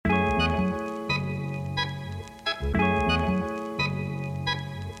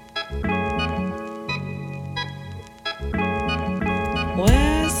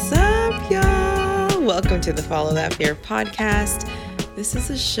Welcome to the Follow That Fear podcast. This is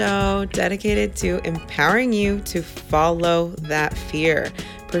a show dedicated to empowering you to follow that fear,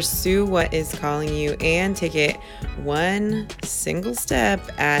 pursue what is calling you, and take it one single step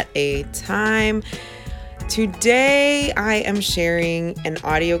at a time. Today, I am sharing an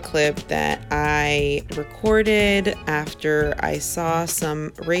audio clip that I recorded after I saw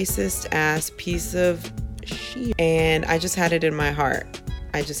some racist ass piece of shit, and I just had it in my heart.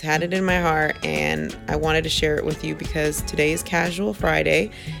 And I wanted to share it with you because today is Casual Friday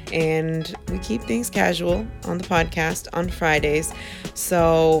and we keep things casual on the podcast on Fridays.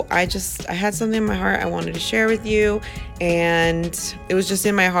 So I had something in my heart I wanted to share with you, and it was just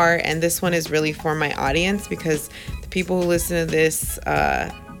in my heart. And this one is really for my audience because the people who listen to this,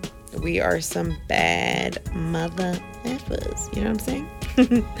 we are some bad mother effers. You know what I'm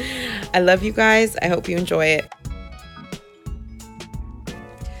saying? I love you guys. I hope you enjoy it.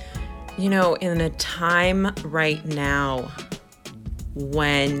 You know, in a time right now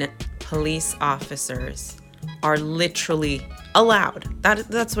when police officers are literally allowed,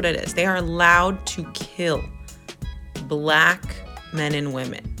 that's what it is. They are allowed to kill Black men and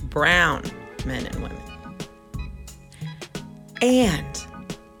women, brown men and women. And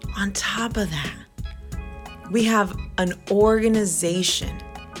on top of that, we have an organization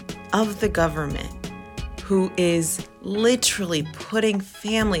of the government who is literally putting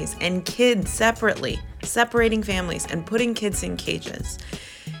families and kids separating families and putting kids in cages.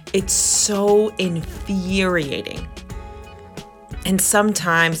 It's so infuriating. And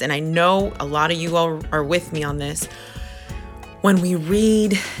sometimes, and I know a lot of you all are with me on this, when we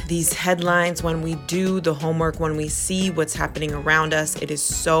read these headlines, when we do the homework, when we see what's happening around us, it is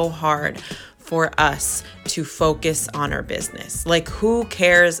so hard for us to focus on our business. Like, who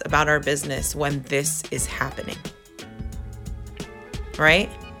cares about our business when this is happening? Right?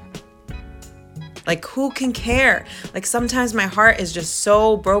 Like, who can care? Like, sometimes my heart is just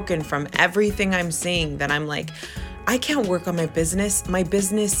so broken from everything I'm seeing that I'm like, I can't work on my business. My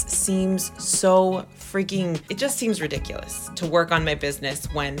business seems so it just seems ridiculous to work on my business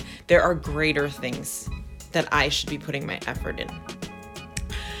when there are greater things that I should be putting my effort in.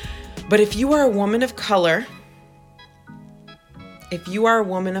 But if you are a woman of color,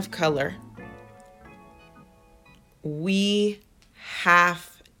 we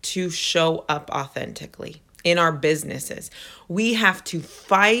have to show up authentically in our businesses. We have to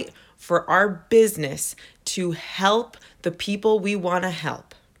fight for our business to help the people we want to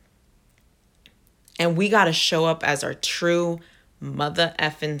help. And we got to show up as our true mother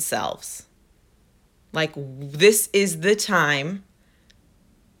effing selves. Like, this is the time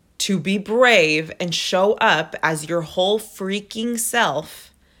to be brave and show up as your whole freaking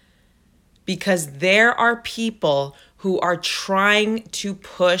self, because there are people who are trying to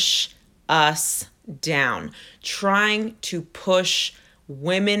push us down, trying to push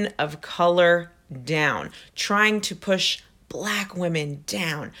women of color down, trying to push Black women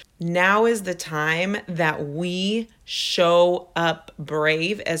down. Now is the time that we show up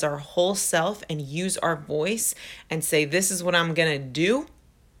brave as our whole self and use our voice and say, this is what I'm going to do.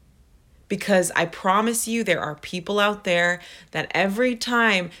 Because I promise you, there are people out there that every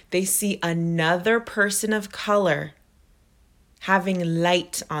time they see another person of color having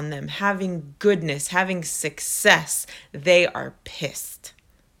light on them, having goodness, having success, they are pissed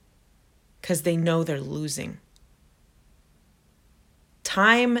because they know they're losing.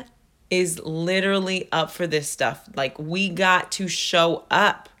 Time is literally up for this stuff. Like, we got to show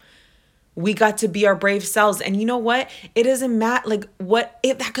up. We got to be our brave selves. And you know what? It doesn't matter, like, what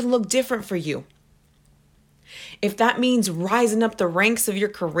if that could look different for you. If that means rising up the ranks of your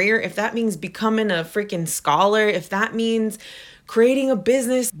career, if that means becoming a freaking scholar, if that means creating a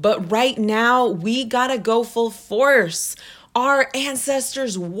business. But right now, we gotta go full force. Our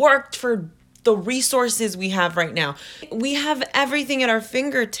ancestors worked for the resources we have right now. We have everything at our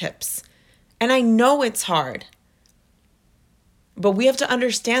fingertips. And I know it's hard. But we have to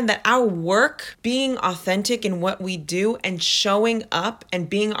understand that our work, being authentic in what we do and showing up and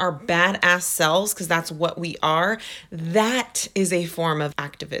being our badass selves, because that's what we are, that is a form of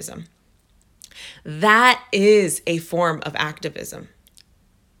activism. That is a form of activism.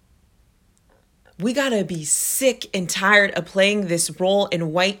 We gotta be sick and tired of playing this role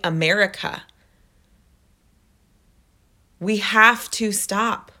in white America. We have to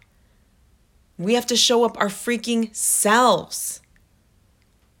stop. We have to show up our freaking selves.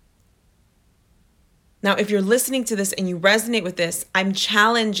 Now, if you're listening to this and you resonate with this, I'm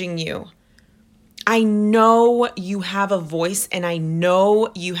challenging you. I know you have a voice and I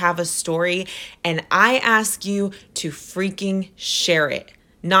know you have a story, and I ask you to freaking share it.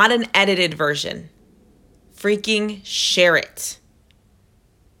 Not an edited version. freaking share it.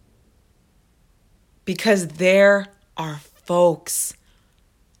 Because there are folks,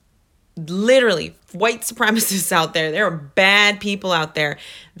 literally white supremacists out there. There are bad people out there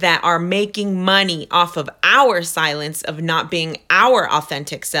that are making money off of our silence, of not being our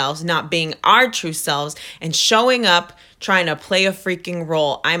authentic selves, not being our true selves, and showing up trying to play a freaking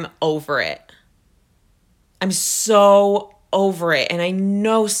role. I'm over it. I'm so over it. And I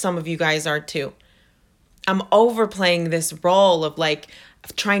know some of you guys are too. I'm overplaying this role of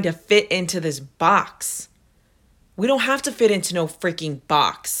trying to fit into this box. We don't have to fit into no freaking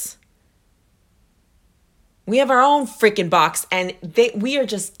box. We have our own freaking box, and we are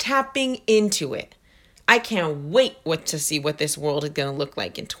just tapping into it. I can't wait to see what this world is going to look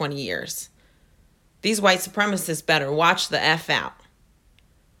like in 20 years. These white supremacists better watch the F out.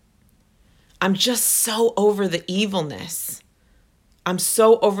 I'm just so over the evilness. I'm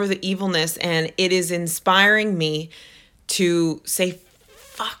so over the evilness, and it is inspiring me to say,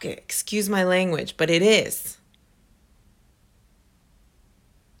 fuck it, excuse my language, but it is.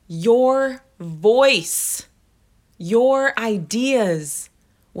 Your voice, your ideas,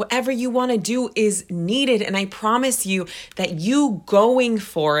 whatever you want to do is needed. And I promise you that you going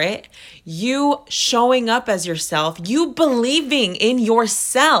for it, you showing up as yourself, you believing in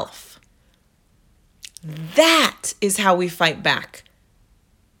yourself, that is how we fight back.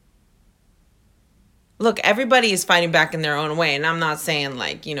 Look, everybody is fighting back in their own way. And I'm not saying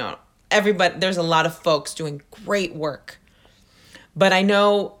everybody, there's a lot of folks doing great work. But I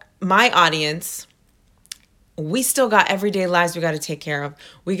know my audience, we still got everyday lives we got to take care of.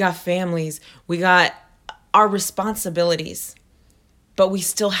 We got families. We got our responsibilities. But we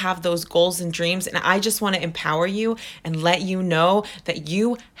still have those goals and dreams. And I just want to empower you and let you know that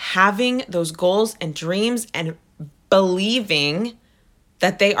you having those goals and dreams and believing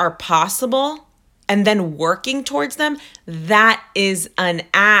that they are possible and then working towards them, that is an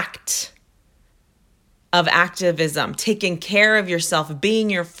act of activism, taking care of yourself, being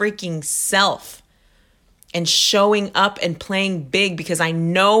your freaking self, and showing up and playing big. Because I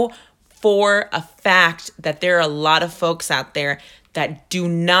know for a fact that there are a lot of folks out there that do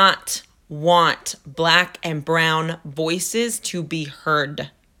not want Black and brown voices to be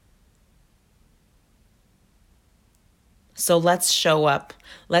heard. So let's show up.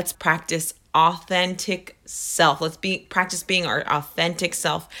 Let's practice authentic self. Let's practice being our authentic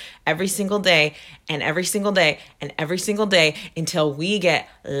self every single day and every single day and every single day until we get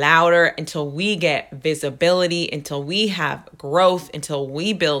louder, until we get visibility, until we have growth, until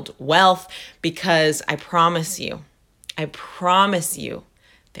we build wealth. Because I promise you,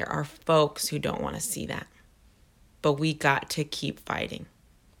 there are folks who don't want to see that. But we got to keep fighting.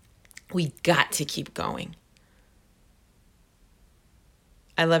 We got to keep going.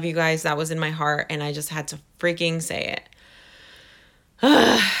 I love you guys. That was in my heart, and I just had to freaking say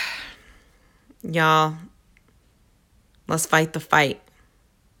it. Y'all, let's fight the fight.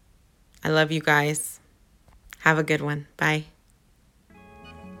 I love you guys. Have a good one. Bye.